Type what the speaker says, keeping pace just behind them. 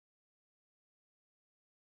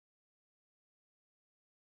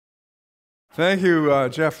Thank you,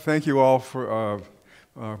 Jeff. Thank you all for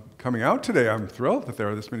coming out today. I'm thrilled that there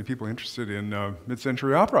are this many people interested in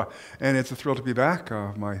mid-century opera, and it's a thrill to be back.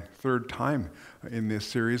 My third time in this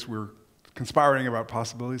series. We're conspiring about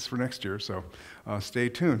possibilities for next year, so stay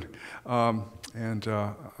tuned. I'm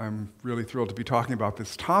really thrilled to be talking about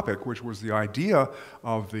this topic, which was the idea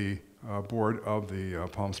of the board of the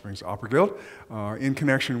Palm Springs Opera Guild in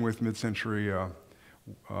connection with mid-century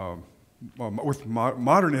with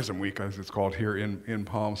Modernism Week, as it's called here in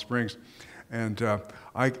Palm Springs. And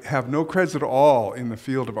I have no creds at all in the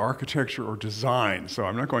field of architecture or design, so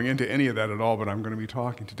I'm not going into any of that at all, but I'm going to be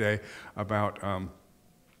talking today about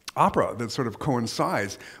opera that sort of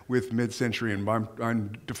coincides with mid-century, and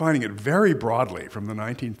I'm defining it very broadly from the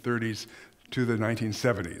 1930s to the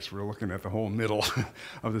 1970s. We're looking at the whole middle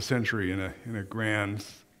of the century in a grand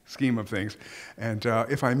scheme of things. And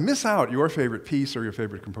if I miss out your favorite piece or your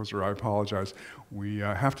favorite composer, I apologize. We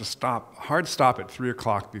have to hard stop at 3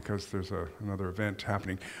 o'clock because there's another event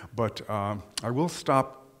happening. But I will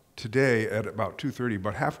stop today at about 2:30,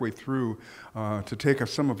 but halfway through to take up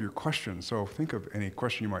some of your questions. So think of any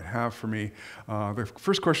question you might have for me. The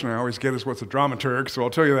first question I always get is, what's a dramaturg? So I'll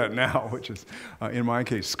tell you that now, which is, in my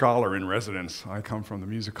case, scholar in residence. I come from the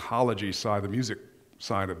musicology side, the music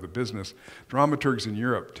side of the business. Dramaturgs in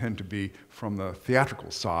Europe tend to be from the theatrical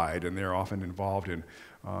side, and they're often involved in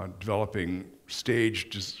developing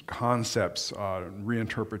stage concepts,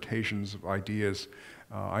 reinterpretations of ideas.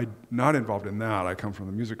 I'm not involved in that. I come from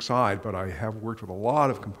the music side, but I have worked with a lot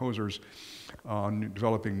of composers on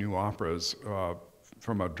developing new operas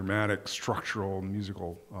from a dramatic, structural,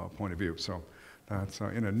 musical point of view. So that's,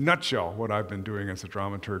 in a nutshell, what I've been doing as a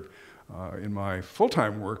dramaturg. In my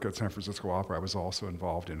full-time work at San Francisco Opera, I was also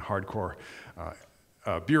involved in hardcore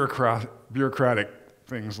bureaucratic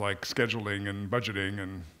things like scheduling and budgeting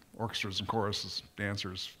and orchestras and choruses,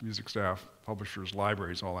 dancers, music staff, publishers,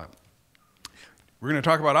 libraries, all that. We're going to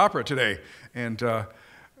talk about opera today, and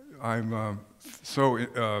I'm so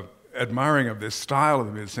admiring of this style of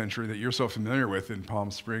the mid-century that you're so familiar with in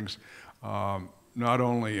Palm Springs, not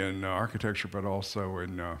only in architecture but also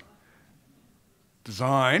in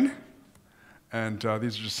design. And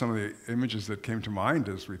these are just some of the images that came to mind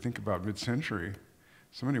as we think about mid-century.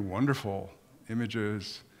 So many wonderful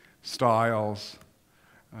images, styles,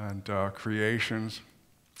 and creations.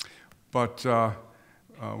 But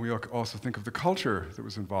we also think of the culture that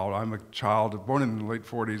was involved. I'm a child born in the late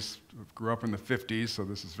 40s, grew up in the 50s, so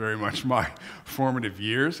this is very much my formative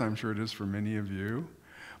years. I'm sure it is for many of you.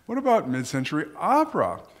 What about mid-century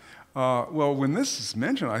opera? Well, when this is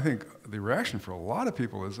mentioned, I think the reaction for a lot of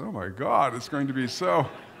people is, oh my God, it's going to be so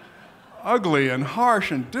ugly and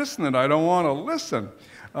harsh and dissonant, I don't want to listen.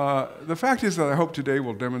 The fact is that I hope today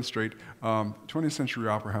will demonstrate 20th century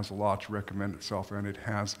opera has a lot to recommend itself, and it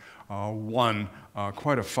has won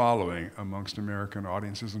quite a following amongst American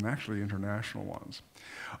audiences and actually international ones.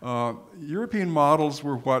 European models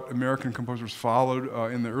were what American composers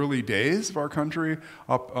followed in the early days of our country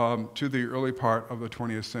up to the early part of the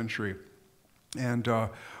 20th century. And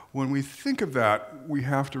when we think of that, we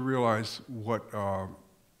have to realize what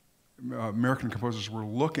American composers were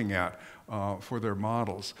looking at for their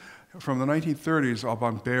models. From the 1930s,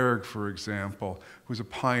 Alban Berg, for example, who's a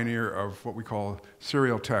pioneer of what we call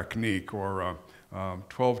serial technique, or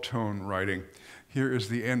 12-tone writing. Here is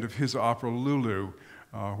the end of his opera Lulu,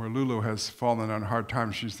 where Lulu has fallen on hard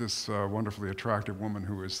times. She's this wonderfully attractive woman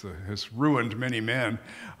who has ruined many men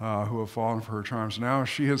who have fallen for her charms. Now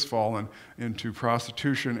she has fallen into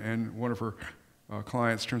prostitution, and one of her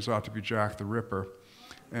clients turns out to be Jack the Ripper.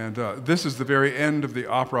 And this is the very end of the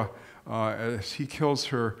opera as he kills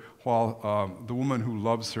her while the woman who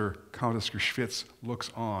loves her, Countess Geschwitz, looks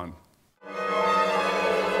on.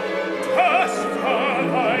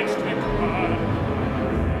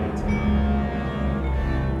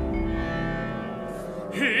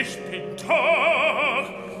 Ich bin doch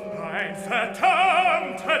ein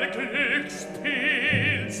verdammter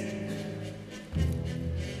Glückspilz.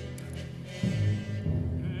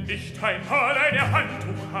 Nicht einmal eine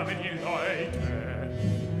Handtuch haben die Leute.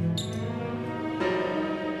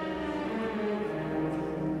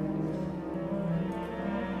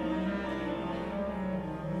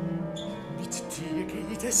 Mit dir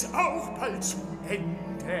geht es auch bald zu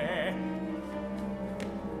Ende.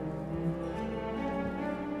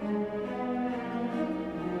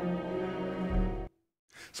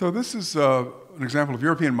 So this is an example of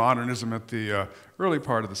European modernism at the early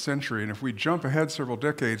part of the century. And if we jump ahead several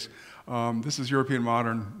decades, this is European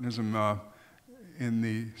modernism in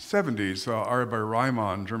the 70s. Aribert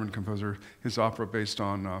Reimann, German composer, his opera based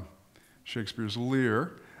on Shakespeare's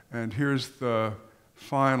Lear. And here's the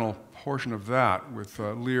final portion of that with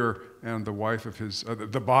Lear and the wife of his,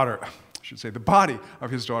 the body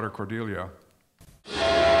of his daughter Cordelia.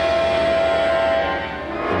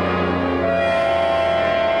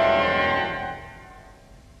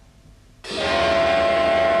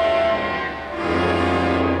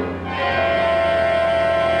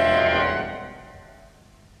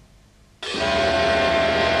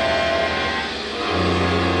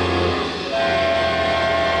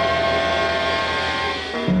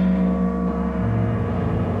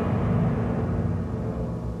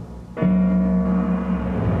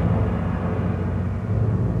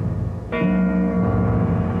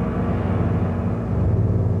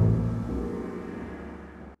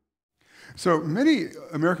 So many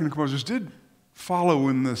American composers did follow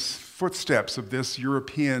in the footsteps of this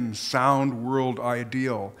European sound world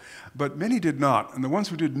ideal, but many did not, and the ones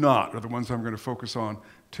who did not are the ones I'm going to focus on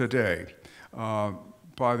today. By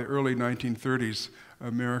the early 1930s,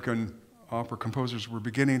 American opera composers were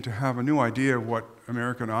beginning to have a new idea of what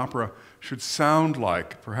American opera should sound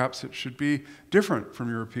like. Perhaps it should be different from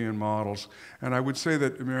European models. And I would say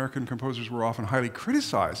that American composers were often highly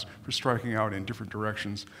criticized for striking out in different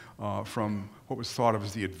directions from what was thought of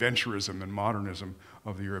as the adventurism and modernism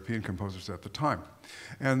of the European composers at the time.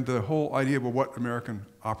 And the whole idea of what American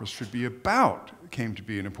operas should be about came to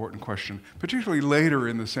be an important question, particularly later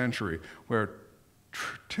in the century, where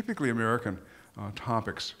typically American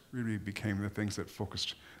topics really became the things that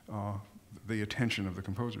focused the attention of the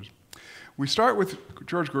composers. We start with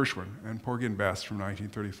George Gershwin and Porgy and Bess from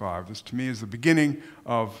 1935. This, to me, is the beginning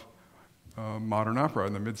of modern opera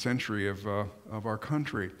in the mid-century of our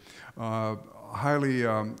country. Highly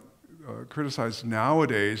criticized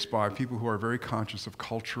nowadays by people who are very conscious of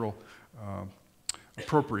cultural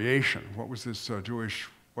appropriation. What was this Jewish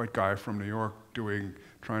white guy from New York doing,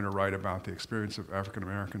 trying to write about the experience of African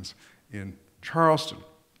Americans in Charleston?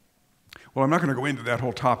 Well, I'm not going to go into that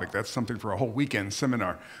whole topic. That's something for a whole weekend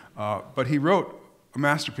seminar. But he wrote a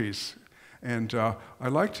masterpiece, and I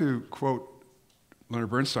like to quote Leonard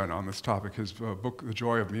Bernstein on this topic. His book, The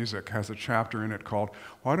Joy of Music, has a chapter in it called,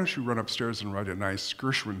 "Why Don't You Run Upstairs and Write a Nice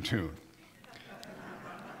Gershwin Tune?"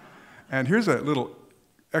 And here's a little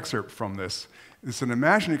excerpt from this. It's an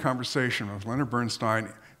imaginary conversation with Leonard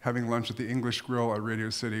Bernstein having lunch at the English Grill at Radio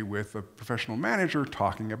City with a professional manager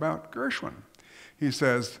talking about Gershwin. He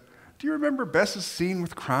says, "Do you remember Bess's scene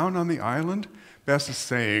with Crown on the island? Bess is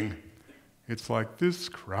saying, 'It's like this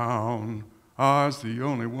crown, I's the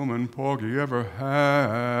only woman Porgy ever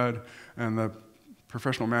had.'" And the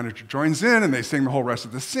professional manager joins in, and they sing the whole rest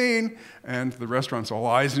of the scene, and the restaurant's all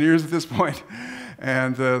eyes and ears at this point.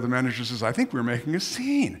 And the manager says, "I think we're making a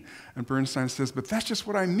scene." And Bernstein says, "But that's just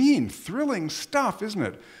what I mean. Thrilling stuff, isn't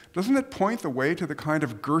it? Doesn't it point the way to the kind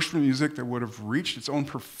of Gershwin music that would have reached its own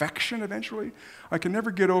perfection eventually? I can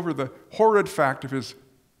never get over the horrid fact of his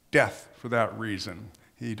death for that reason."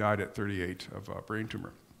 He died at 38 of a brain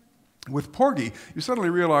tumor. With Porgy, you suddenly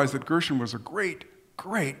realize that Gershwin was a great,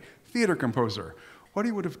 great theater composer. What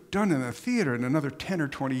he would have done in the theater in another 10 or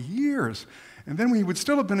 20 years. And then he would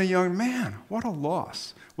still have been a young man. What a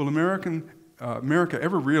loss. Will America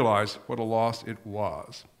ever realize what a loss it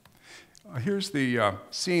was? Here's the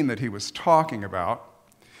scene that he was talking about.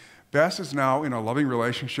 Bess is now in a loving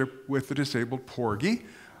relationship with the disabled Porgy.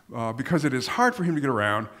 Because it is hard for him to get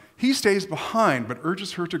around, he stays behind but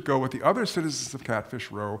urges her to go with the other citizens of Catfish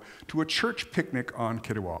Row to a church picnic on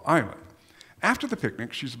Kittiwah Island. After the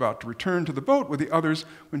picnic, she's about to return to the boat with the others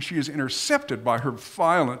when she is intercepted by her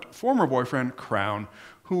violent former boyfriend, Crown,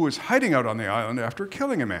 who is hiding out on the island after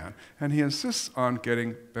killing a man, and he insists on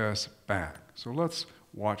getting Bess back. So let's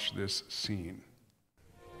watch this scene.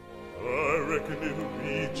 "I reckon it'll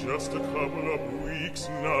be just a couple of weeks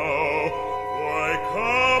now. Why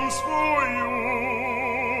comes for you?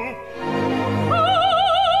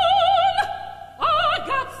 I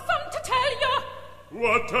got something to tell you.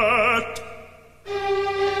 What that?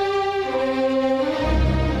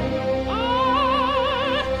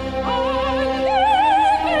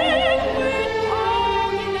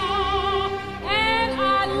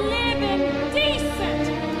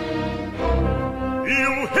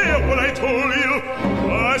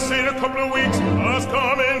 I said a couple of weeks I was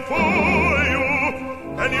coming for you,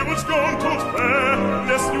 and you was going to fair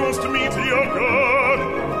unless you wants to meet your God.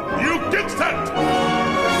 You get that?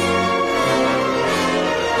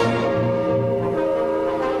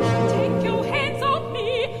 Take your hands off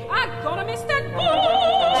me. I gotta miss that ball.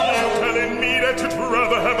 You telling me that you'd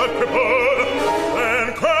rather have a cripple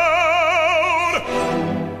than crown?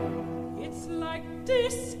 It's like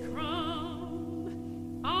this.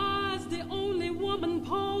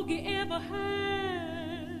 Porgy ever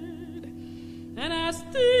had, and I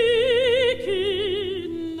thinking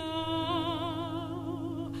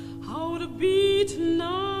now how to be tonight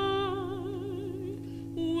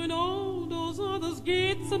when all those others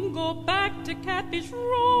get and go back to Catfish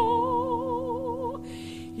Row.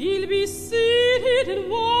 He'll be seated and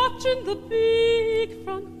watching the big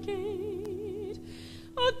front gate,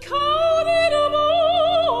 counting them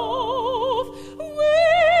off,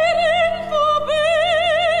 waiting for best.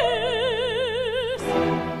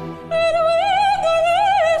 And when the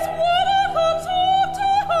last one comes home to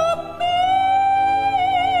her man,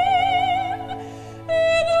 and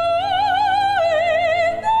I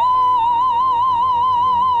know.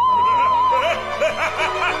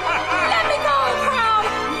 Let me go, Fromm.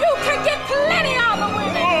 You can get plenty of the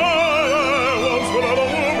women.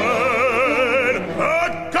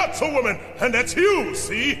 A woman, and that's you,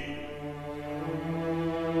 see?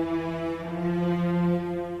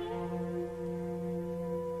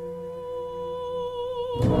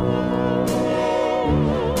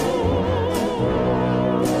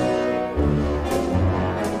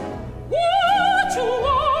 What you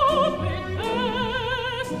want me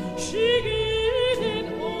first, she get it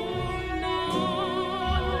all now.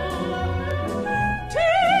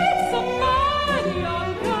 Take somebody,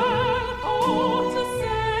 young girl, for to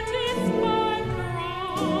satisfy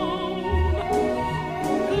crown.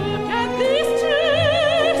 Look at these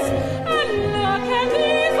tricks, and look at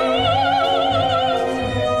these arms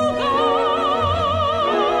you got.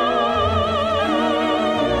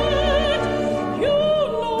 You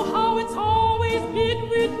know how it's always been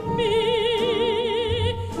with me.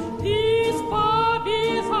 These 5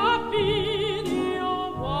 years I've been your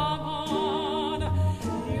woman.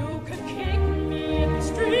 You could kick me in the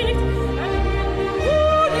street, and you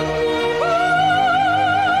wouldn't be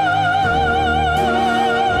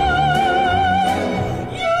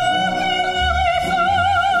You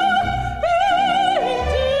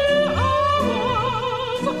until I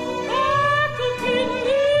was back again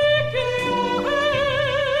licking your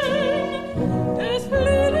hand. This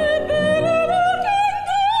little bit of looking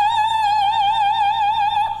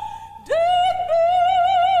good,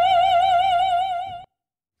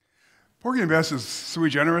 Porgy and Bess is sui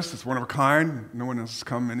generis. It's one of a kind. No one has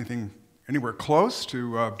come anywhere close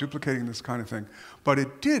to duplicating this kind of thing. But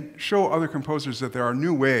it did show other composers that there are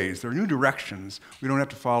new ways, there are new directions. We don't have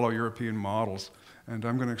to follow European models. And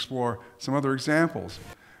I'm going to explore some other examples.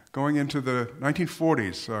 Going into the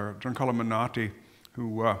 1940s, Giancarlo Menotti,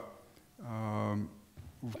 who of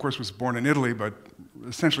course was born in Italy, but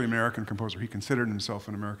essentially American composer. He considered himself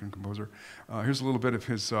an American composer. Here's a little bit of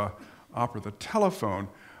his opera, The Telephone,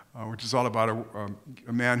 which is all about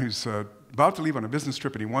a man who's about to leave on a business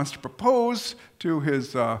trip, and he wants to propose to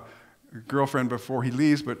his girlfriend before he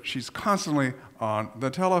leaves, but she's constantly on the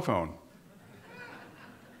telephone.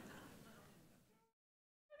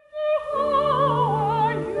 How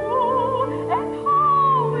are you, and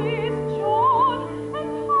how is John,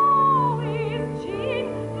 and how is Jean?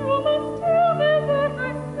 You must tell me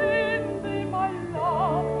everything, my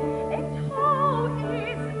love. And how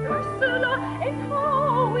is Ursula, and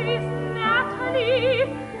how is Natalie,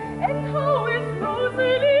 and how is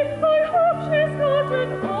Rosalie? I hope she's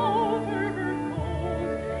gotten over her cold.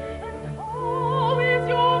 And how is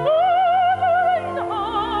your mother, and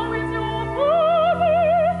how is your father?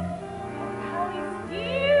 How is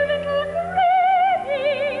dear little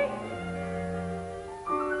Granny?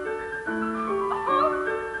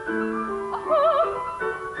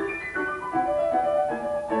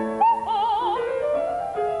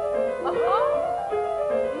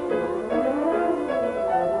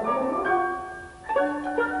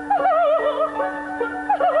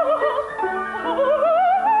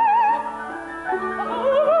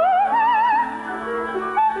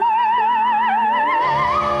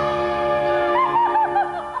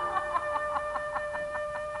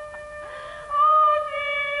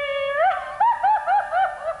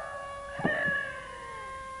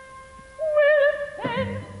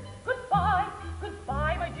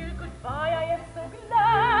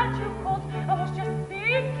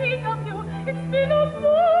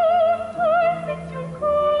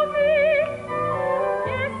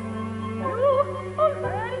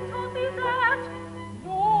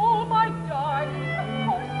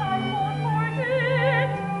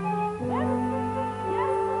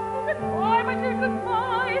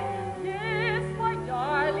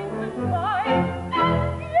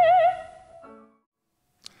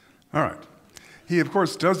 All right. He, of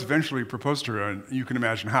course, does eventually propose to her, and you can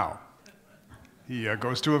imagine how. He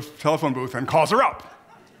goes to a telephone booth and calls her up.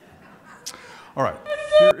 All right.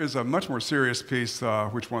 Here is a much more serious piece,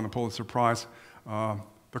 which won the Pulitzer Prize,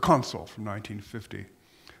 The Consul from 1950.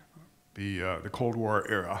 the Cold War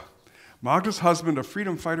era. Magda's husband, a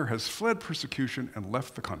freedom fighter, has fled persecution and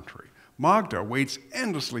left the country. Magda waits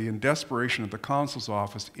endlessly in desperation at the consul's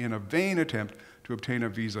office in a vain attempt to obtain a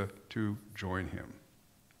visa to join him.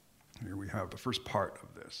 Here we have the first part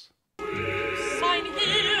of this. Sign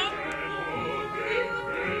here.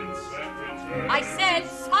 I said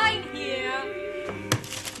sign here.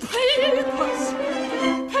 Papers,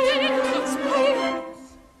 papers,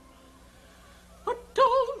 papers. But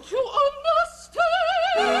don't you understand?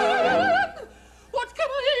 What can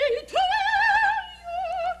I tell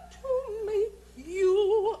you to make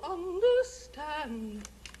you understand?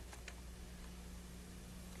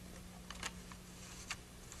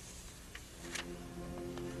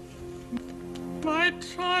 My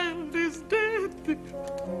child is dead.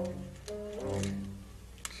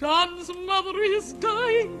 John's mother is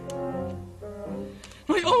dying.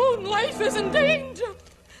 My own life is in danger.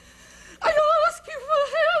 I ask you for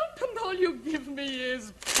help, and all you give me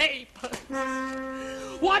is papers.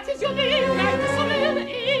 What is your name, Maxwell?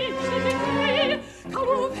 Age, degree,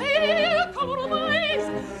 color of hair, color of eyes,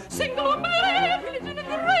 single or married, religion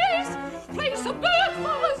and race, place of birth,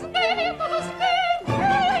 mother's name, papers.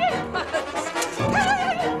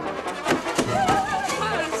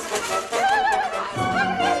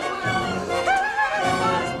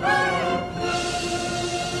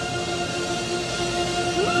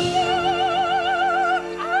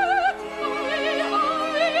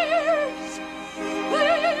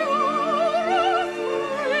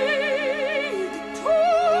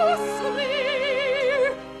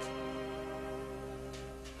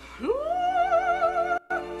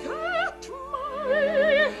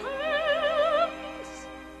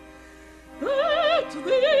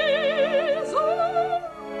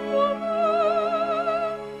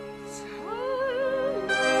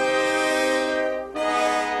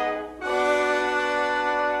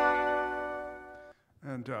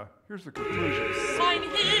 Here's the conclusion. Sign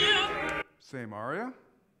here. Same aria.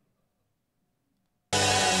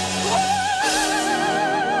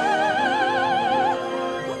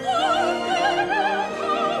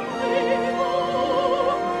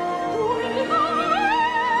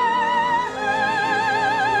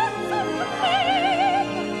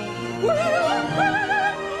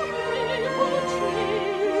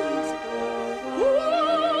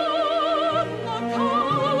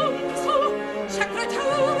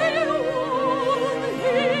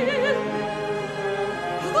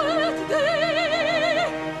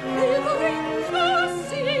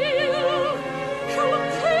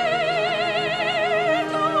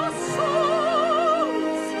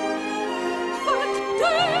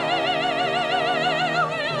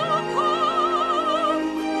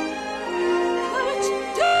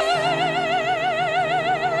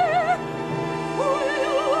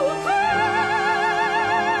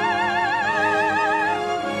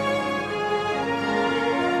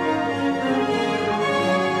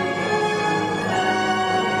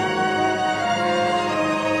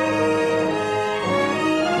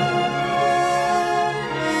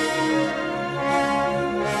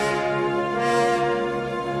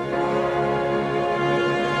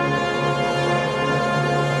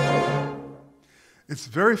 It's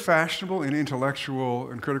very fashionable in intellectual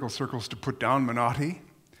and critical circles to put down Menotti,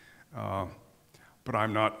 but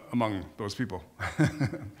I'm not among those people.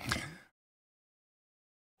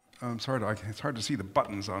 It's hard to see the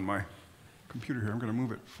buttons on my computer here. I'm going to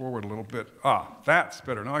move it forward a little bit. That's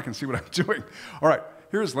better. Now I can see what I'm doing. All right,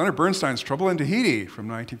 here's Leonard Bernstein's Trouble in Tahiti from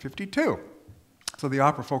 1952. So the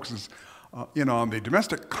opera focuses in on the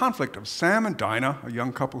domestic conflict of Sam and Dinah, a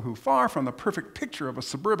young couple who, far from the perfect picture of a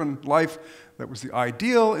suburban life that was the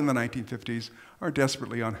ideal in the 1950s, are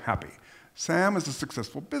desperately unhappy. Sam is a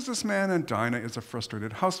successful businessman and Dinah is a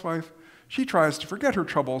frustrated housewife. She tries to forget her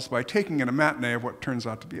troubles by taking in a matinee of what turns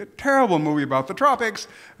out to be a terrible movie about the tropics,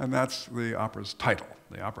 and that's the opera's title.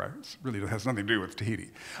 The opera really has nothing to do with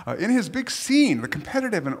Tahiti. In his big scene, the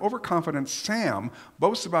competitive and overconfident Sam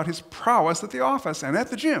boasts about his prowess at the office and at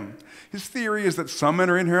the gym. His theory is that some men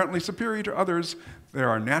are inherently superior to others. There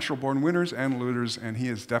are natural-born winners and losers, and he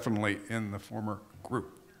is definitely in the former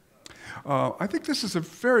group. I think this is a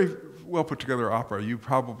very well-put-together opera. You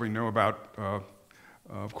probably know about,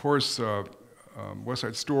 of course, West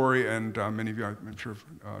Side Story, and many of you, I'm sure,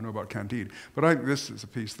 know about Candide. But this is a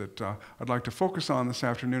piece that I'd like to focus on this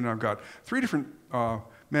afternoon. I've got three different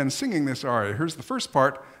men singing this aria. Here's the first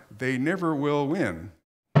part, They Never Will Win.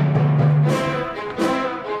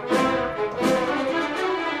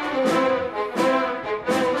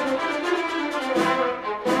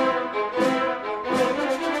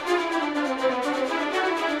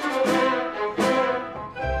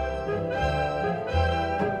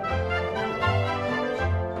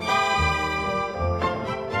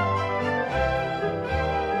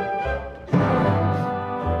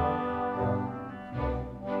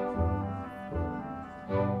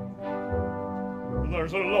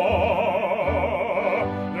 there's a law.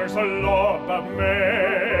 There's a law about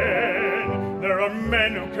men. There are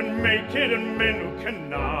men who can make it and men who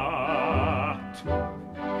cannot.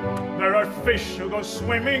 There are fish who go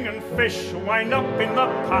swimming and fish who wind up in the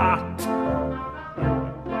pot.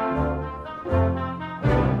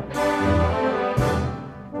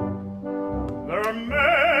 There are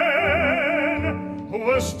men who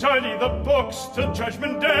will study the books till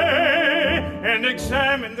Judgment Day and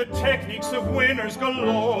examine the techniques of winners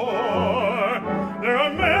galore. There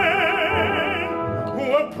are men who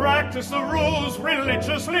will practice the rules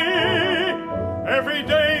religiously. Every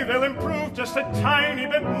day they'll improve just a tiny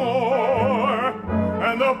bit more.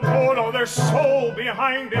 And they'll put all their soul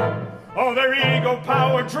behind it, all their ego,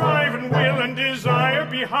 power, drive, and will and desire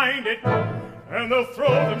behind it. And they'll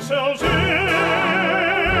throw themselves in.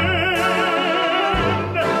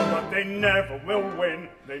 But they never will win.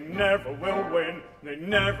 They never will win. They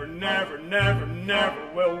never, never, never, never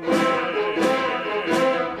will win.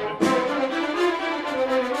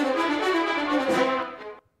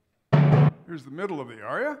 Here's the middle of the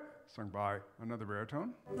aria, sung by another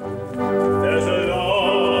baritone. There's a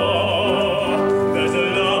law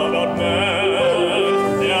about men.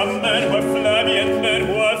 There are men who are flabby and men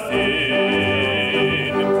who are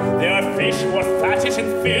thin. There are fish who are fattish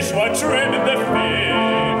and fish who are trim in the fin.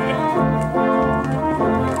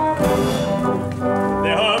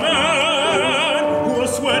 There are men who will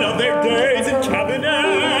sweat on their days in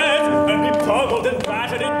cabinets and be pummeled and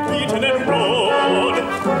battered and beaten and rolled.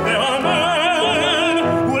 There are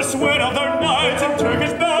men who will sweat on their nights in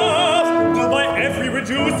Turkish baths, till by every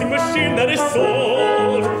reducing machine that is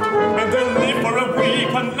sold. And they'll live for a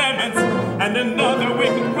week on lemons, and another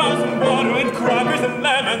week with rice and water and crackers and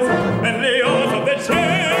lemons, and lay off of the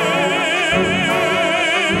chain.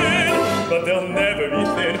 But they'll never be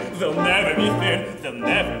thin, they'll never be thin, they'll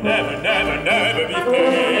never, never, never, never be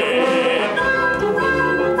thin.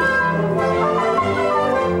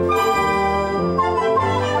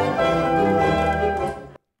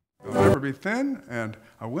 Be thin, and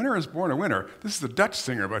a winner is born a winner. This is a Dutch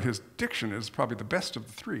singer, but his diction is probably the best of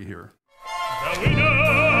the three here. The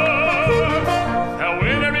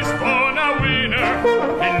winner is born a winner.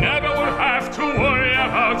 He never will have to worry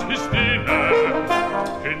about his dinner.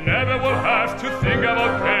 He never will have to think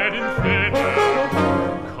about getting thinner.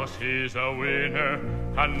 'Cause he's a winner,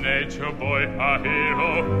 a nature boy, a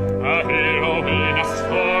hero in a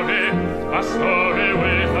story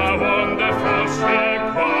with a wonderful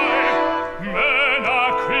sequel. Men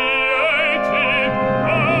are created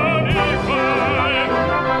unequal.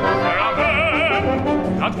 There are men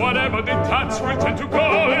that whatever they touch will turn to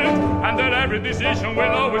gold, and that every decision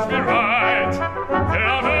will always be right. There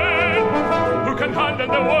are men who can handle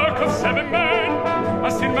the work of 7 men,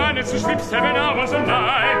 and still manage to sleep 7 hours a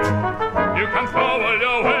night. You can throw all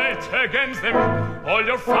your weight against them, all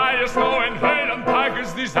your fire, snow, and hail, and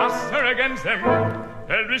tigers' disaster against them.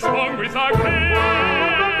 They'll respond with a grin.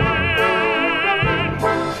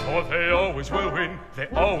 For they always will win, they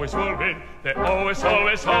always will win, they always,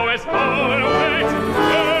 always, always, always win.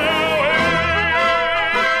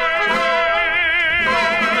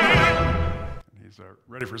 He's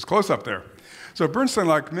ready for his close-up there. So Bernstein,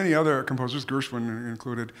 like many other composers, Gershwin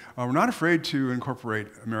included, were not afraid to incorporate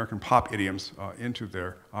American pop idioms into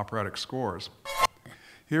their operatic scores.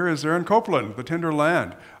 Here is Aaron Copland, The Tender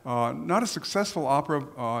Land. Not a successful opera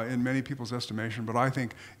in many people's estimation, but I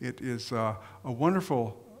think it is a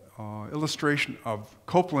wonderful illustration of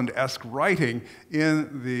Copland-esque writing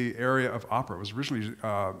in the area of opera. It was originally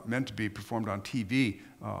meant to be performed on TV,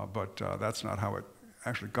 but that's not how it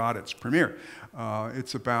actually got its premiere.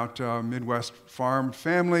 It's about a Midwest farm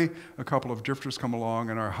family. A couple of drifters come along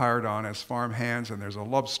and are hired on as farm hands, and there's a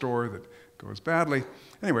love story that goes badly.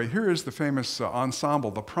 Anyway, here is the famous ensemble,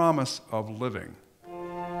 The Promise of Living.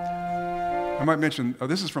 I might mention,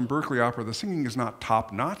 this is from Berkeley Opera. The singing is not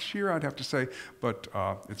top-notch here, I'd have to say, but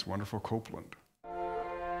it's wonderful Copland.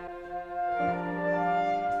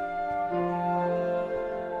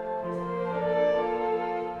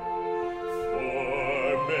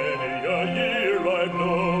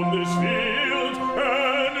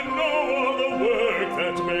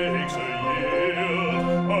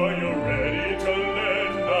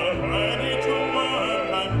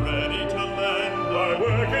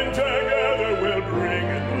 Together we'll bring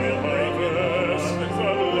in the harvest, the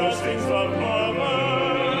blessings of harvest.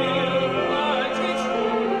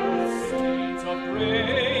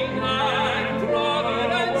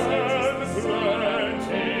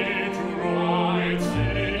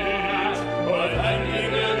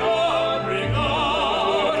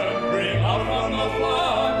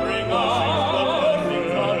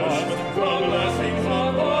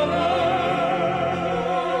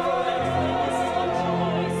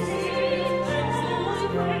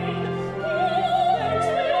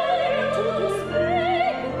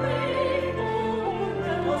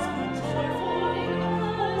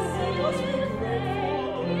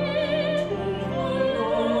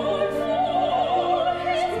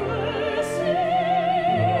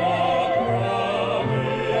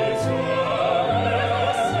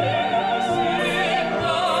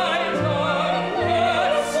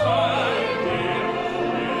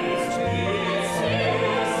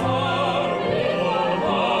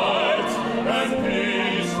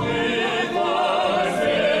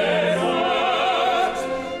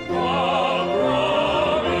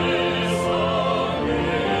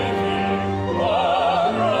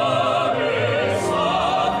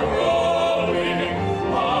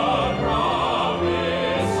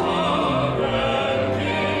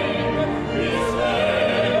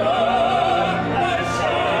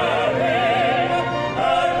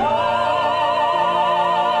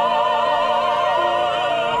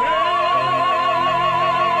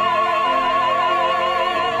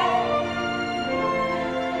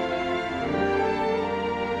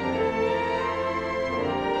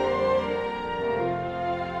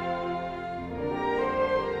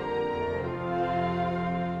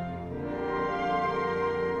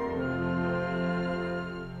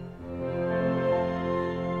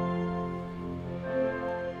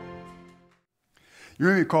 You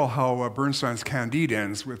may recall how Bernstein's Candide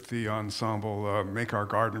ends with the ensemble Make Our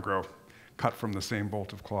Garden Grow, cut from the same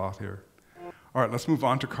bolt of cloth here. All right, let's move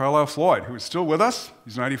on to Carlisle Floyd, who is still with us.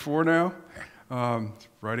 He's 94 now,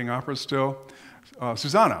 writing operas still.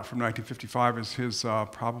 Susanna from 1955 is his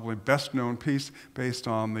probably best-known piece based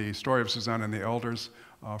on the story of Susanna and the elders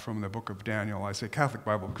from the book of Daniel. I say Catholic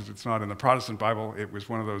Bible because it's not in the Protestant Bible. It was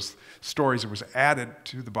one of those stories that was added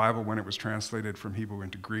to the Bible when it was translated from Hebrew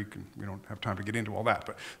into Greek, and we don't have time to get into all that.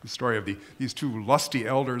 But the story of these two lusty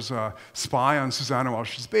elders spy on Susanna while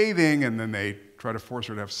she's bathing, and then they try to force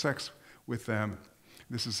her to have sex with them.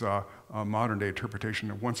 This is a modern-day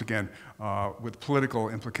interpretation, once again, with political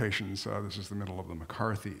implications. This is the middle of the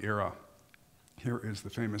McCarthy era. Here is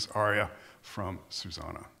the famous aria from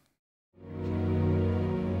Susanna.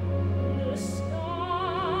 The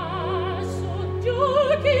stars so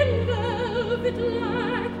dark in velvet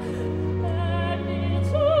black, and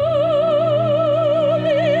it's all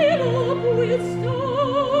lit up with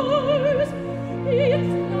stars.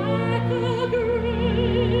 It's like a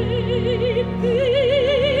great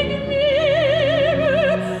big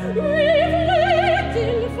mirror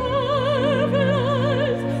reflecting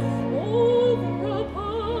fireflies over a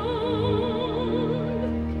pond.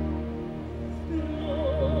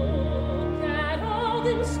 Look at all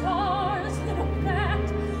them stars that are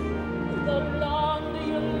packed. The longer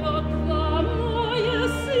you look, the more you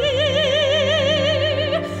see.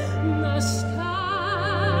 The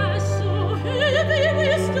sky so heavy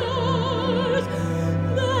with stars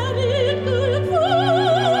that it could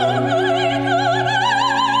fall right out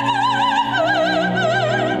of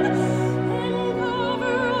heaven and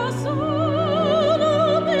cover us all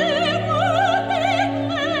up in one big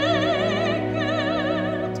blanket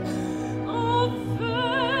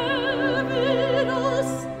of velvet all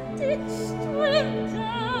stitched with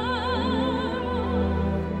diamonds.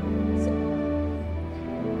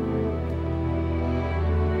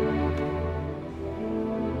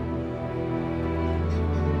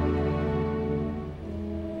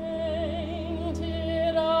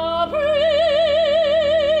 Painted a pretty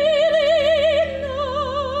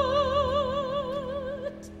note.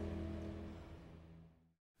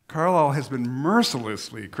 Carlisle has been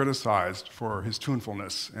mercilessly criticized for his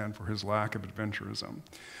tunefulness and for his lack of adventurism.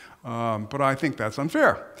 But I think that's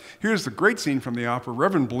unfair. Here's the great scene from the opera.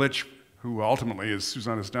 Reverend Blitch, who ultimately is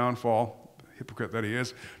Susanna's downfall, hypocrite that he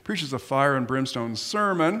is, preaches a fire and brimstone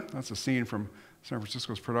sermon. That's a scene from San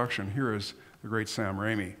Francisco's production. Here is the great Sam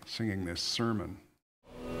Raimi singing this sermon.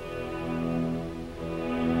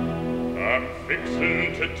 I'm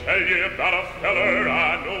fixin' to tell you about a feller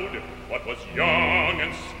I knowed what was young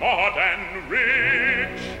and smart and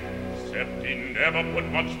rich, except he never put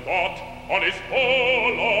much thought on his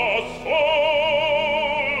whole or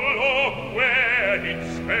soul or where he'd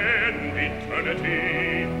spend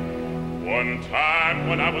eternity. One time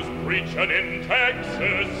when I was preaching in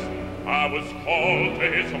Texas, I was called to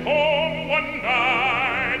his home one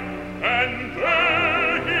night, and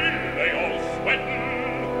there he lay all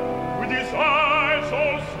sweating, with his eyes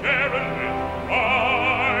all staring with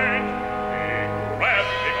pride. He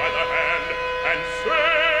grabbed me by the hand and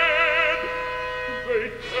said, "They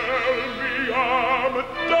tell me I'm a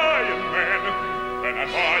dying man, and I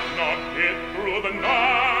might not get through the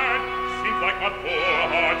night. Seems like my poor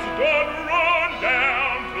heart's done run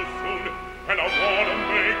down too soon, and I want to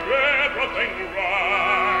make everything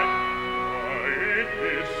right. Ain't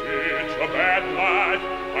this such a bad life?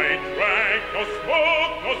 I ain't drank, no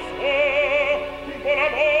smoke, no smoke, but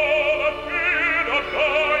I'm all afraid of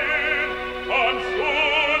dying. I'm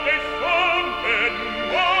sure there's something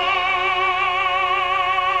more."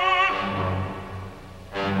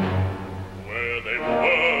 Well, they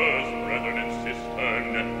was, brethren and sisters,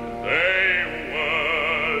 they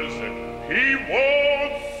was. He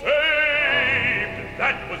was saved,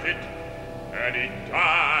 that was it. And he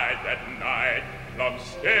died that night, plumb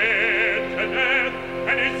scared to death,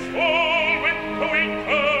 and his soul went to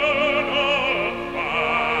eternal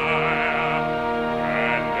fire.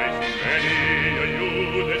 And there's many of you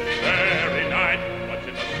this very night what's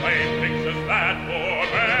in the same things as that poor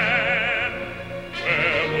man.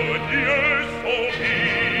 Where would your soul be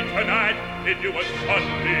tonight if you were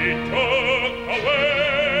suddenly took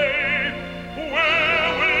away? Where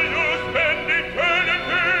will you spend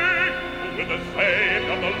eternity? With the saved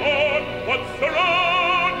of the Lord, what's the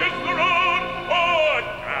road is the road, or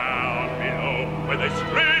down below, where they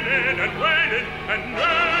screaming and waiting and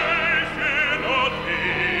gnashing of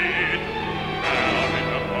teeth. Down in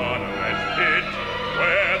the bottomless pit,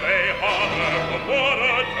 where they holler for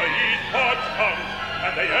water to ease parched tongues,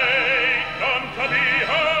 and they ain't none to be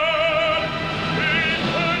heard.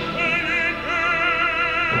 Eternally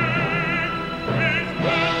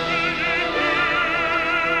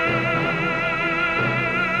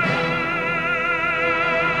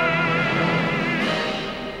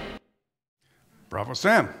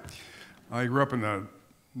Sam, I grew up in the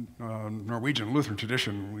Norwegian Lutheran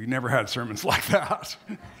tradition. We never had sermons like that.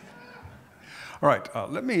 All right,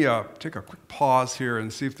 let me take a quick pause here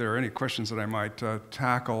and see if there are any questions that I might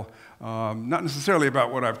tackle. Not necessarily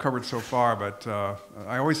about what I've covered so far, but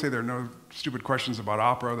I always say there are no stupid questions about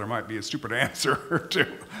opera. There might be a stupid answer or two,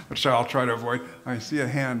 which I'll try to avoid. I see a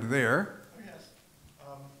hand there. Yes.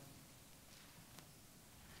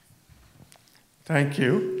 Thank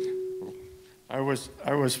you. I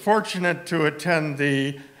was fortunate to attend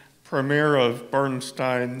the premiere of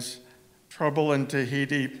Bernstein's Trouble in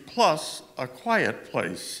Tahiti plus A Quiet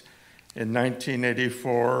Place in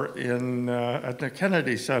 1984 at the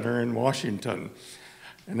Kennedy Center in Washington,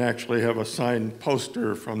 and actually have a signed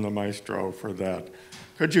poster from the maestro for that.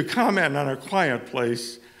 Could you comment on A Quiet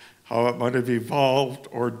Place, how it might have evolved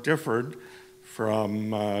or differed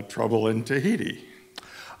from Trouble in Tahiti?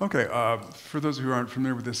 Okay, for those who aren't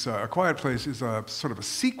familiar with this, A Quiet Place is a sort of a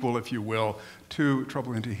sequel, if you will, to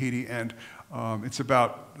Trouble in Tahiti, and it's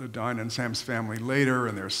about Dinah and Sam's family later,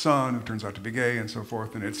 and their son, who turns out to be gay, and so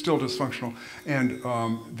forth, and it's still dysfunctional. And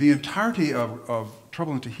the entirety of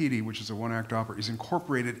Trouble in Tahiti, which is a one-act opera, is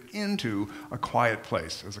incorporated into A Quiet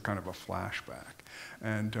Place as a kind of a flashback.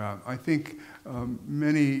 And I think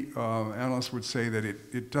many analysts would say that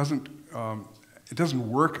it doesn't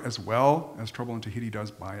work as well as Trouble in Tahiti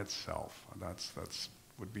does by itself. That's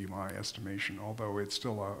would be my estimation, although it's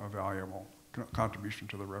still a valuable contribution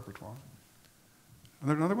to the repertoire. Is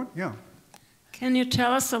there another one? Yeah. Can you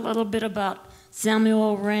tell us a little bit about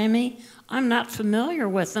Samuel Ramey? I'm not familiar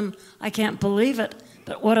with him. I can't believe it,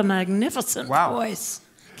 but what a magnificent voice.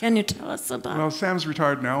 Can you tell us about Well, Sam's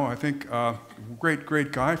retired now, I think.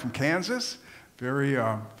 Great guy from Kansas. Very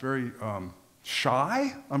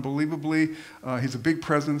shy, unbelievably. He's a big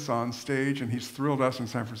presence on stage, and he's thrilled us in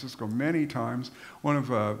San Francisco many times. One of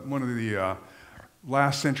the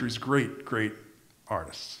last century's great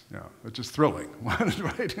artists. Yeah, it's just thrilling.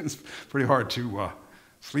 Right? It's pretty hard to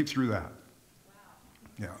sleep through that.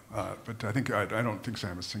 Wow. Yeah, but I don't think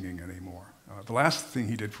Sam is singing anymore. The last thing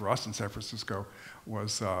he did for us in San Francisco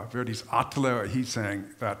was Verdi's Attila. He sang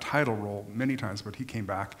that title role many times, but he came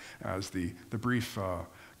back as the brief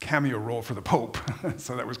cameo role for the Pope.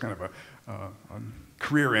 So that was kind of a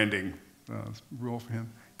career-ending role for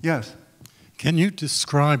him. Yes? Can you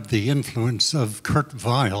describe the influence of Kurt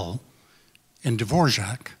Weill and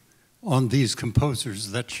Dvorak on these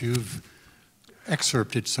composers that you've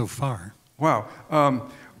excerpted so far? Wow.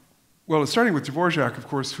 Well, starting with Dvorak, of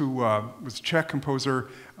course, who was a Czech composer,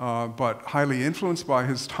 but highly influenced by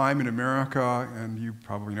his time in America, and you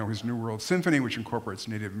probably know his New World Symphony, which incorporates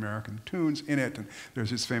Native American tunes in it, and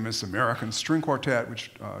there's his famous American String Quartet,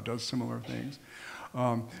 which does similar things.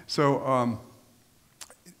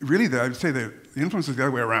 Really, I would say that the influence is the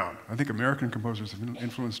other way around. I think American composers have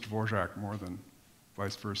influenced Dvorak more than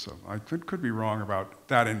vice versa. I could be wrong about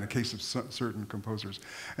that in the case of certain composers.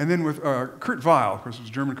 And then with Kurt Weill, of course, was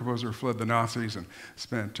a German composer who fled the Nazis and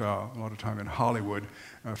spent a lot of time in Hollywood,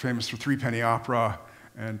 famous for three-penny opera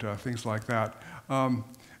and things like that.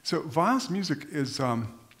 So Weill's music is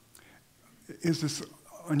this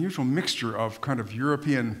unusual mixture of kind of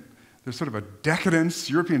European. There's sort of a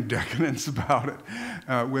European decadence about it,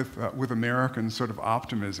 with American sort of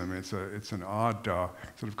optimism. It's an odd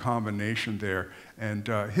sort of combination there. And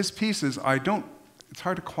his pieces, it's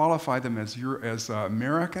hard to qualify them as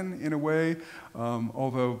American in a way,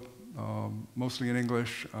 although mostly in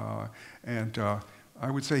English. And I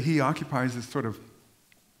would say he occupies this sort of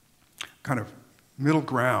kind of middle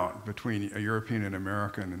ground between a European and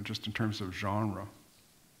American, and just in terms of genre.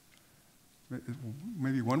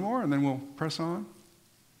 Maybe one more, and then we'll press on.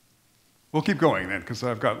 We'll keep going then, because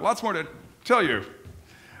I've got lots more to tell you.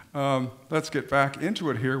 Let's get back into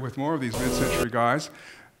it here with more of these mid-century guys.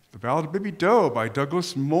 The Ballad of Baby Doe by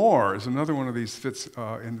Douglas Moore is another one of these fits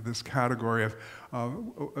into this category of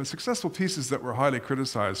successful pieces that were highly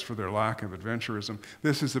criticized for their lack of adventurism.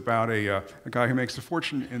 This is about a guy who makes a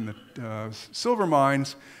fortune in the silver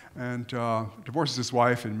mines and divorces his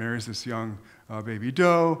wife and marries this young Baby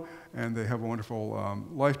Doe, and they have a wonderful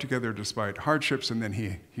life together despite hardships, and then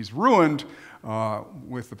he's ruined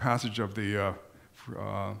with the passage of the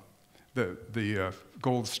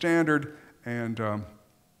gold standard, and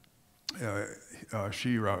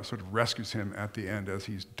she sort of rescues him at the end as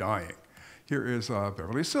he's dying. Here is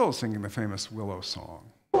Beverly Sills singing the famous Willow Song.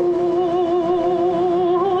 Oh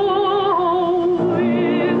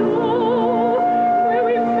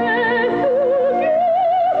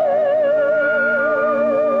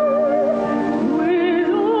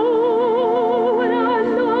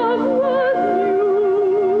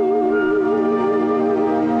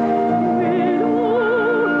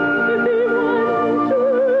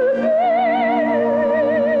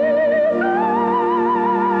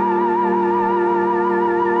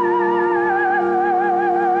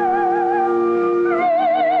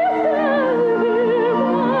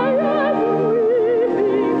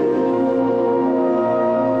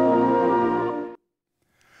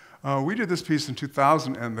did this piece in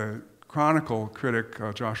 2000, and the Chronicle critic,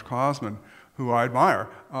 Josh Kosman, who I admire,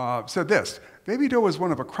 said this: Baby Doe is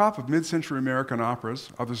one of a crop of mid-century American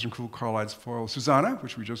operas, others include Carlyle's foil Susanna,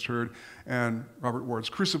 which we just heard, and Robert Ward's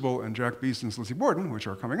Crucible and Jack Beeson's Lizzie Borden, which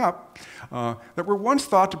are coming up, that were once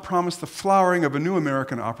thought to promise the flowering of a new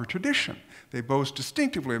American opera tradition. They boast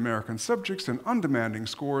distinctively American subjects and undemanding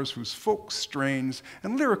scores whose folk strains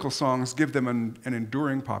and lyrical songs give them an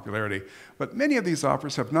enduring popularity. But many of these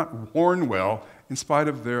operas have not worn well in spite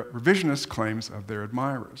of their revisionist claims of their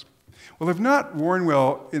admirers. Well, they've not worn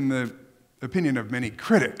well in the opinion of many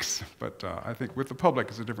critics, but I think with the public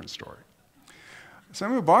it's a different story.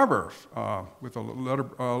 Samuel Barber, with a letter,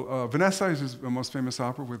 Vanessa is his most famous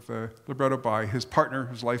opera with a libretto by his partner,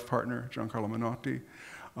 his life partner, Giancarlo Menotti.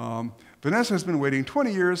 Vanessa has been waiting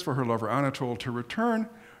 20 years for her lover Anatole to return.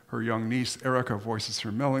 Her young niece Erica voices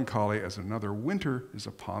her melancholy as another winter is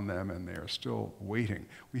upon them, and they are still waiting.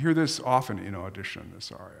 We hear this often in audition,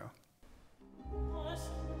 this aria.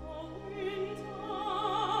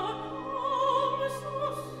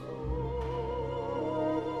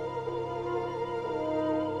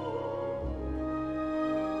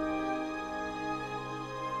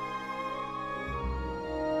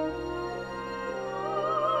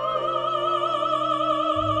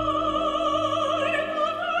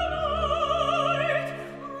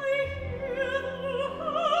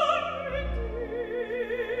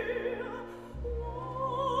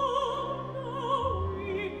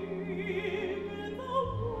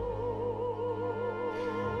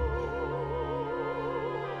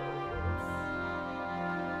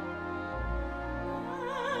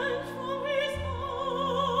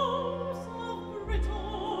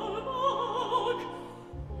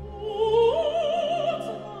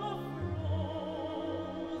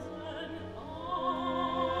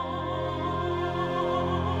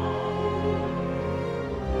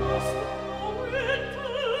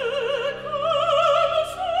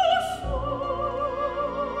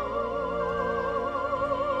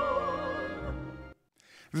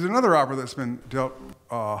 There's another opera that's been dealt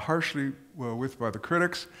harshly with by the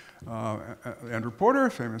critics. Andrew Porter,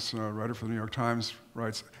 famous writer for the New York Times,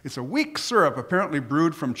 writes, "It's a weak syrup apparently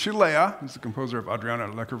brewed from Chilea," who's the composer of Adriana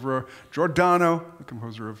Lecouvreur, Giordano, the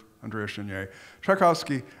composer of Andreas Chenier,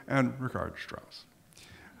 Tchaikovsky, and Richard Strauss.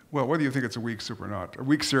 Well, whether you think it's a weak syrup or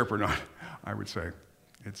not, I would say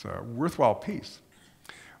it's a worthwhile piece.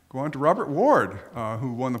 Go on to Robert Ward,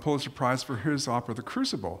 who won the Pulitzer Prize for his opera, The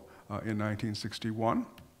Crucible, in 1961.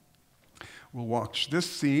 We'll watch this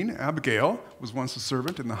scene. Abigail was once a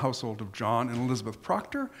servant in the household of John and Elizabeth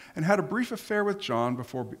Proctor and had a brief affair with John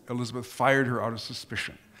before Elizabeth fired her out of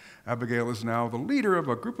suspicion. Abigail is now the leader of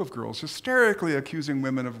a group of girls hysterically accusing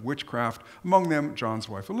women of witchcraft, among them John's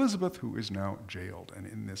wife Elizabeth, who is now jailed. And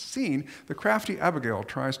in this scene, the crafty Abigail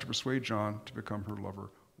tries to persuade John to become her lover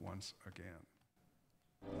once again.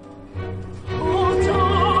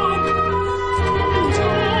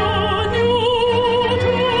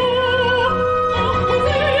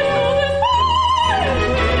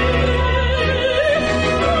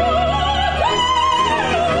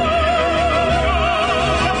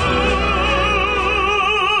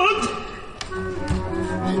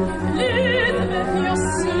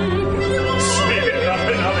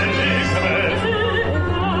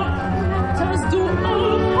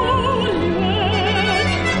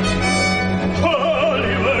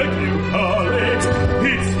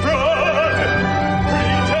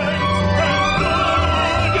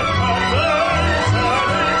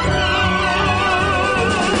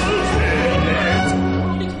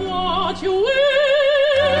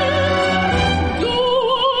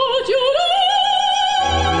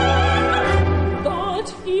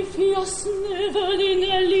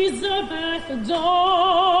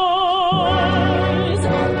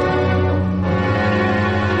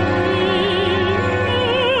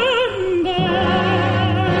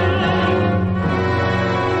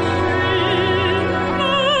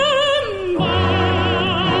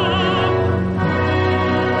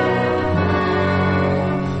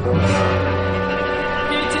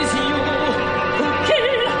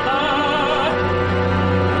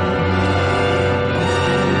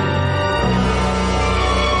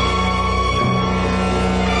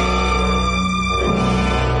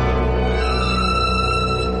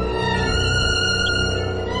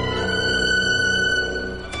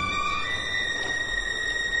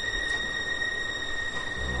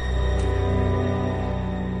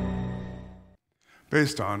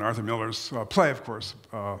 Based on Arthur Miller's play, of course,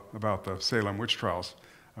 about the Salem witch trials.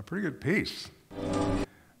 A pretty good piece.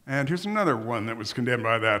 And here's another one that was condemned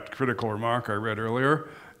by that critical remark I read earlier.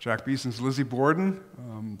 Jack Beeson's Lizzie Borden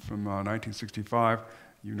from 1965.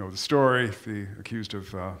 You know the story, the accused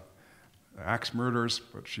of axe murders,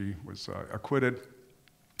 but she was acquitted.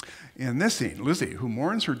 In this scene, Lizzie, who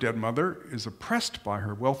mourns her dead mother, is oppressed by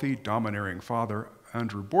her wealthy, domineering father,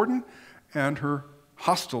 Andrew Borden, and her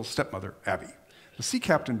hostile stepmother, Abby. The sea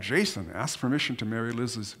captain, Jason, asks permission to marry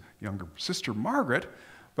Liz's younger sister, Margaret,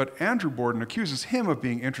 but Andrew Borden accuses him of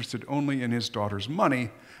being interested only in his daughter's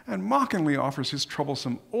money and mockingly offers his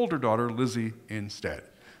troublesome older daughter, Lizzie, instead.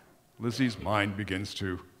 Lizzie's mind begins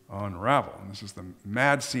to unravel, and this is the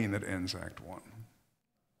mad scene that ends Act 1.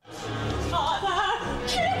 Father,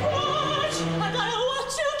 keep watch, and I'll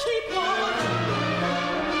watch you keep watch.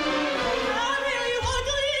 I'm very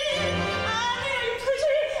ugly, I'm very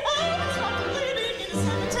pretty, I'm not living in a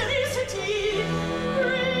cemetery city.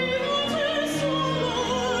 Bring on this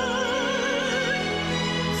swallow.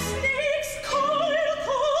 Snakes coil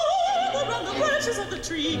around the branches of the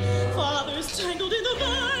tree. Father's tangled in the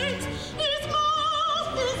vines, his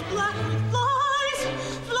mouth is black with flies,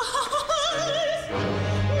 flies.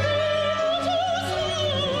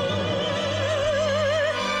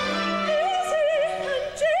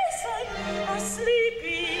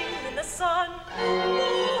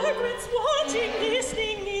 Margaret's watching,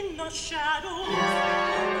 listening in the shadows.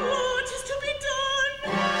 What is to be done?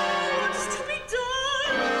 What is to be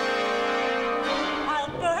done?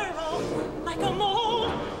 I'll burrow like a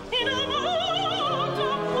mole in a mound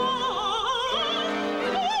of mud.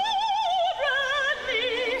 Red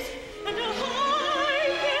leaves and a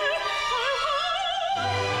hide there,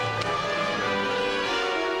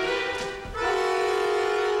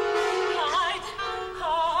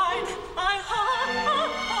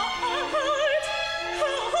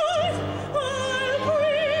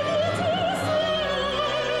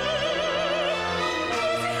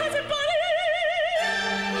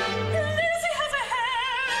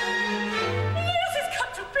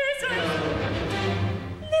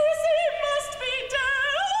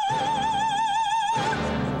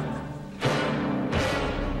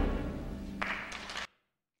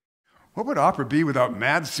 What would opera be without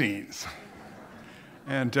mad scenes?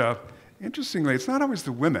 And interestingly, it's not always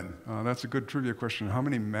the women. That's a good trivia question. How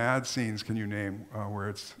many mad scenes can you name where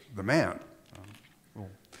it's the man?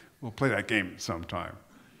 We'll play that game sometime.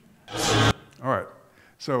 All right,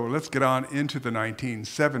 so let's get on into the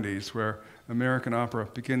 1970s, where American opera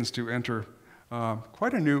begins to enter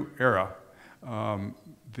quite a new era.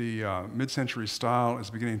 The mid-century style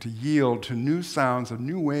is beginning to yield to new sounds and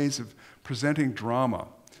new ways of presenting drama,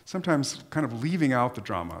 sometimes kind of leaving out the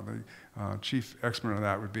drama. The chief exponent of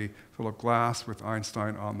that would be Philip Glass with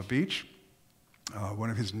Einstein on the Beach. One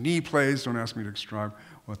of his knee plays, don't ask me to describe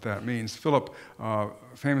what that means. Philip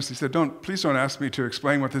famously said, please don't ask me to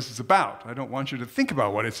explain what this is about. I don't want you to think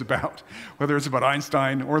about what it's about, whether it's about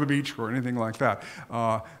Einstein or the beach or anything like that.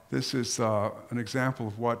 This is an example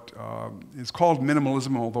of what is called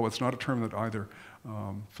minimalism, although it's not a term that either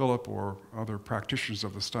Philip or other practitioners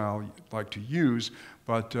of the style like to use,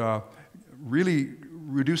 but really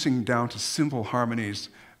reducing down to simple harmonies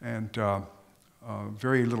and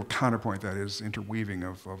very little counterpoint, that is, interweaving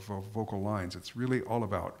of vocal lines. It's really all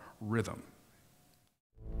about rhythm.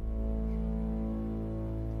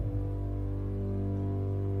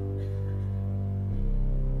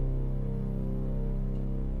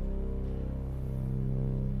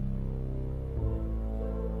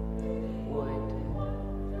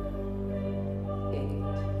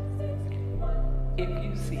 If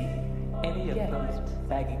you see any of those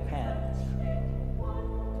baggy pants,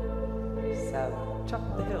 South Chuck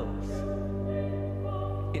the Hills,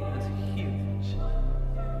 it was huge.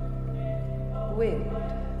 Wind.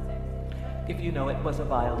 If you know it was a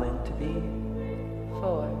violin to be,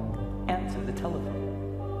 4. answer the telephone.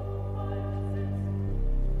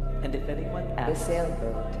 And if anyone The asks,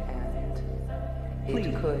 sailboat, and Please.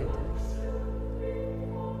 it could.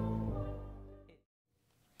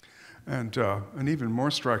 And an even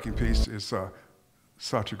more striking piece is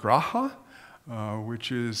Satyagraha,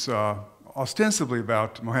 which is ostensibly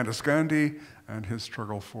about Mohandas Gandhi and his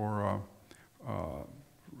struggle for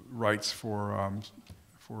rights for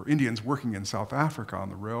Indians working in South Africa on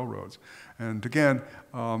the railroads. And again,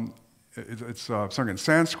 it's sung in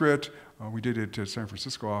Sanskrit. We did it at San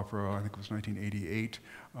Francisco Opera, I think it was 1988.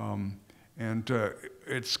 And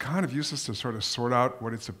it's kind of useless to sort of sort out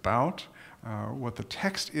what it's about. What the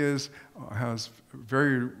text is has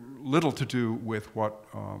very little to do with what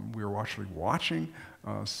we were actually watching,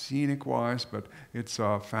 scenic-wise, but it's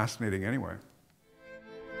fascinating anyway.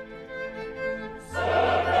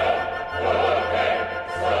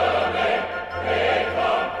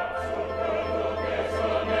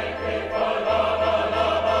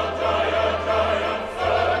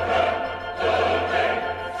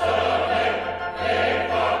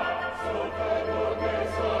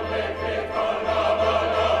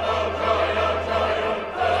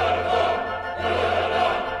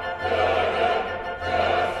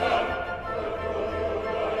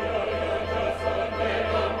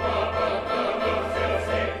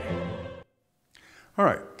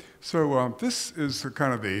 So this is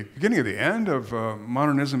kind of the beginning of the end of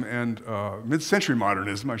modernism and mid-century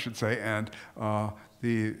modernism, I should say, and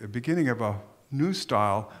the beginning of a new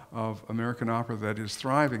style of American opera that is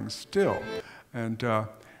thriving still. And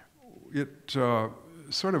it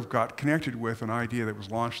sort of got connected with an idea that was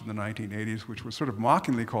launched in the 1980s, which was sort of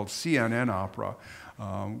mockingly called CNN opera,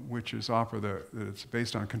 which is opera that's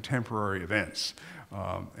based on contemporary events.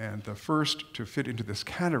 And the first to fit into this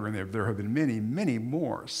category, and there have been many, many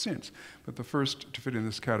more since, but the first to fit in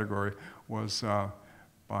this category was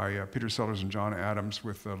by Peter Sellers and John Adams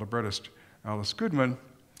with librettist Alice Goodman,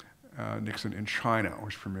 Nixon in China,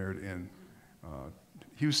 which premiered in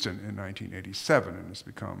Houston in 1987 and has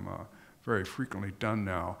become very frequently done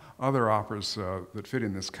now. Other operas that fit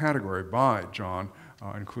in this category by John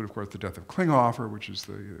include, of course, The Death of Klinghoffer, which is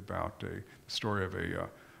about the story of a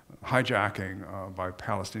hijacking by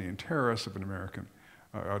Palestinian terrorists of an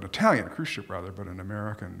Italian cruise ship rather, but an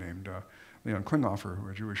American named Leon Klinghoffer, who,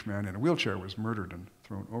 a Jewish man in a wheelchair, was murdered and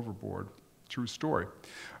thrown overboard. True story.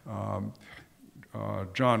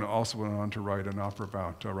 John also went on to write an opera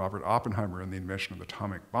about Robert Oppenheimer and the invention of the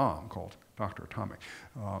atomic bomb called Dr. Atomic.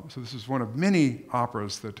 So this is one of many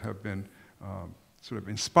operas that have been sort of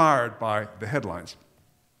inspired by the headlines.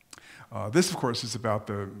 This, of course, is about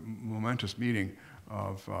the momentous meeting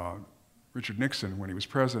of Richard Nixon when he was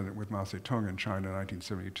president with Mao Zedong in China in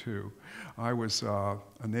 1972. I was a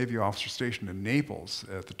Navy officer stationed in Naples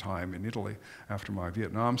at the time in Italy after my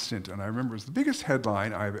Vietnam stint, and I remember it was the biggest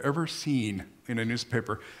headline I've ever seen in a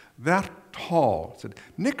newspaper, that tall. It said,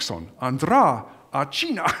 "Nixon andrà a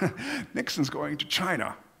China." Nixon's going to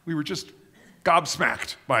China. We were just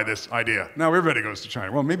gobsmacked by this idea. Now everybody goes to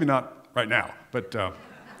China. Well, maybe not right now, but I'm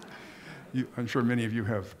sure many of you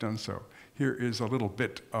have done so. Here is a little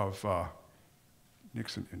bit of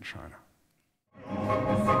Nixon in China.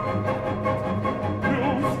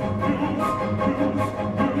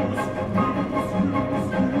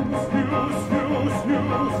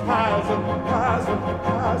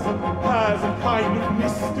 Has a kind of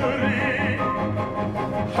mystery.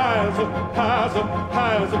 Has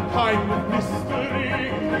a kind of mystery.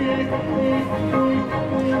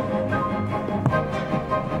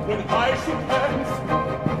 When I shook hands,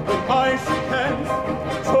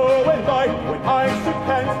 so and I, when I shook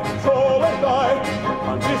hands, so and I,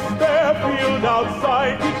 on this bare field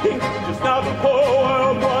outside, thinking just now the whole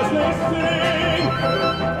world was listening.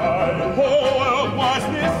 The whole world was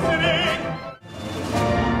listening.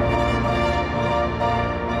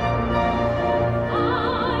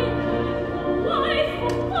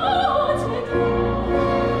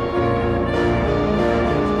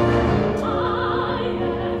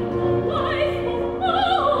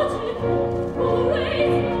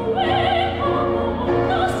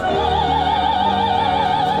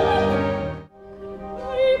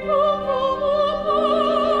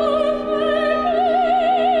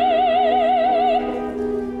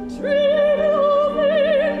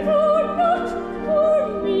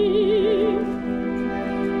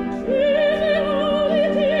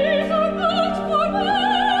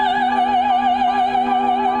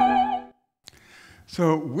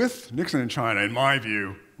 So with Nixon in China, in my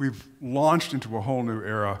view, we've launched into a whole new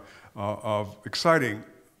era of exciting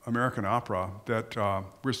American opera that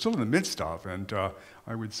we're still in the midst of, and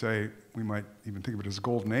I would say we might even think of it as a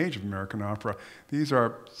golden age of American opera. These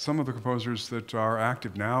are some of the composers that are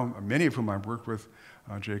active now, many of whom I've worked with.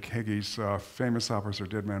 Jake Heggie's famous operas are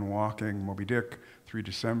Dead Man Walking, Moby Dick, 3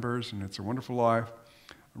 Decembers, and It's a Wonderful Life.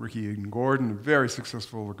 Ricky Eaton Gordon, very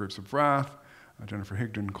successful The Grapes of Wrath. Jennifer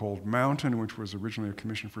Higdon, Cold Mountain, which was originally a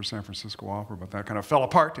commission for San Francisco Opera, but that kind of fell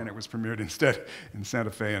apart, and it was premiered instead in Santa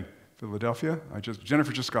Fe and Philadelphia.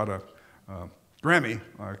 Jennifer just got a Grammy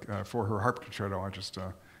for her harp concerto. I just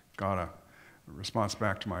got a response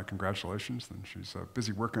back to my congratulations, and she's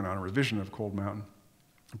busy working on a revision of Cold Mountain.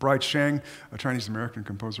 Bright Sheng, a Chinese-American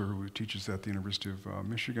composer who teaches at the University of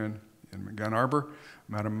Michigan in Ann Arbor.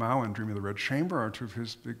 Madame Mao and Dream of the Red Chamber are two of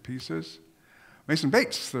his big pieces. Mason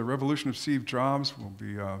Bates, The Revolution of Steve Jobs, will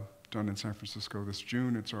be done in San Francisco this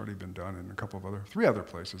June. It's already been done in three other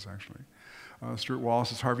places, actually. Stuart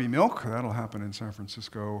Wallace's Harvey Milk, that'll happen in San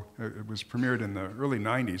Francisco. It was premiered in the early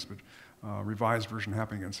 90s, but revised version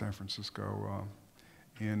happening in San Francisco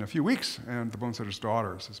in a few weeks. And The Bonesetter's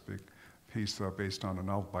Daughter is this big piece based on a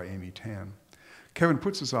novel by Amy Tan. Kevin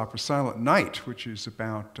Putz's opera Silent Night, which is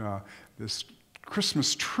about this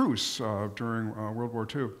Christmas truce during World War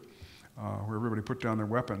II. Where everybody put down their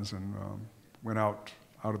weapons and went out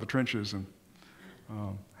of the trenches and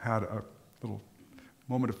had a little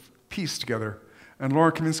moment of peace together. And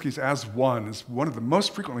Laura Kaminsky's As One is one of the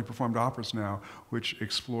most frequently performed operas now, which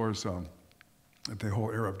explores the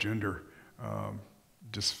whole era of gender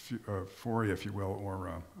dysphoria, if you will,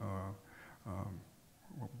 or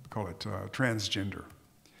what we call it, transgender.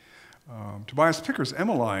 Tobias Picker's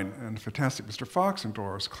Emmeline and Fantastic Mr. Fox and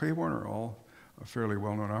Doris Claiborne are all fairly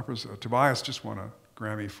well-known operas. Tobias just won a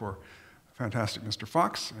Grammy for Fantastic Mr.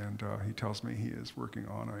 Fox, and he tells me he is working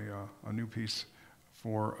on a new piece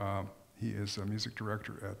for, he is a music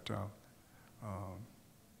director at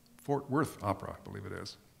Fort Worth Opera, I believe it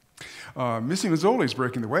is. Missy Mazzoli's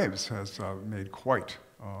Breaking the Waves has made quite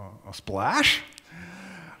a splash.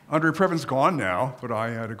 Andre Previn's gone now, but I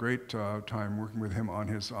had a great time working with him on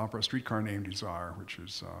his opera Streetcar Named Desire, which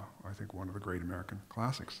is, I think, one of the great American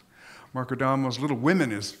classics. Marco Damo's Little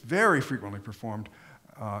Women is very frequently performed,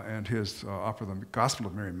 and his opera The Gospel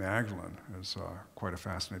of Mary Magdalene is quite a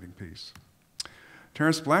fascinating piece.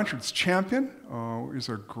 Terence Blanchard's Champion is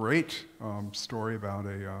a great story about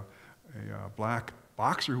a black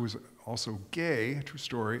boxer who was also gay, a true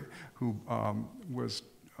story, who was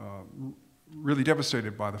really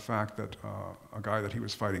devastated by the fact that a guy that he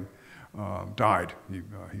was fighting died. He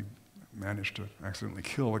managed to accidentally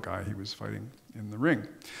kill a guy he was fighting in the ring.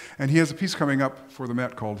 And he has a piece coming up for the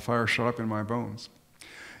Met called Fire Shut Up in My Bones.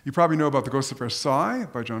 You probably know about The Ghost of Versailles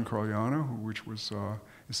by John Corigliano, which was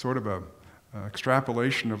is sort of an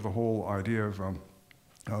extrapolation of the whole idea of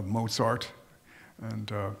Mozart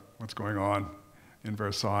and what's going on in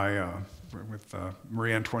Versailles with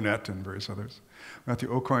Marie Antoinette and various others.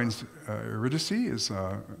 Matthew O'Coin's Eurydice is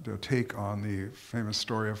the take on the famous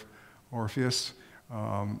story of Orpheus,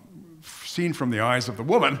 seen from the eyes of the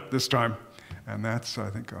woman this time, and that's, I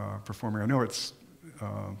think, performing. I know it's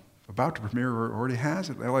about to premiere, or already has,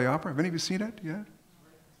 at LA Opera. Have any of you seen it yet?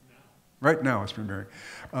 Right now it's premiering.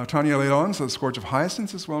 Tanya Leon's The Scourge of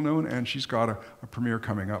Hyacinths is well known, and she's got a premiere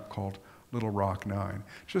coming up called Little Rock 9.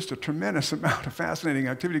 Just a tremendous amount of fascinating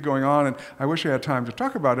activity going on, and I wish I had time to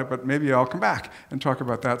talk about it, but maybe I'll come back and talk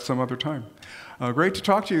about that some other time. Great to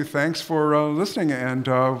talk to you. Thanks for listening, and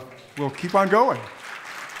we'll keep on going.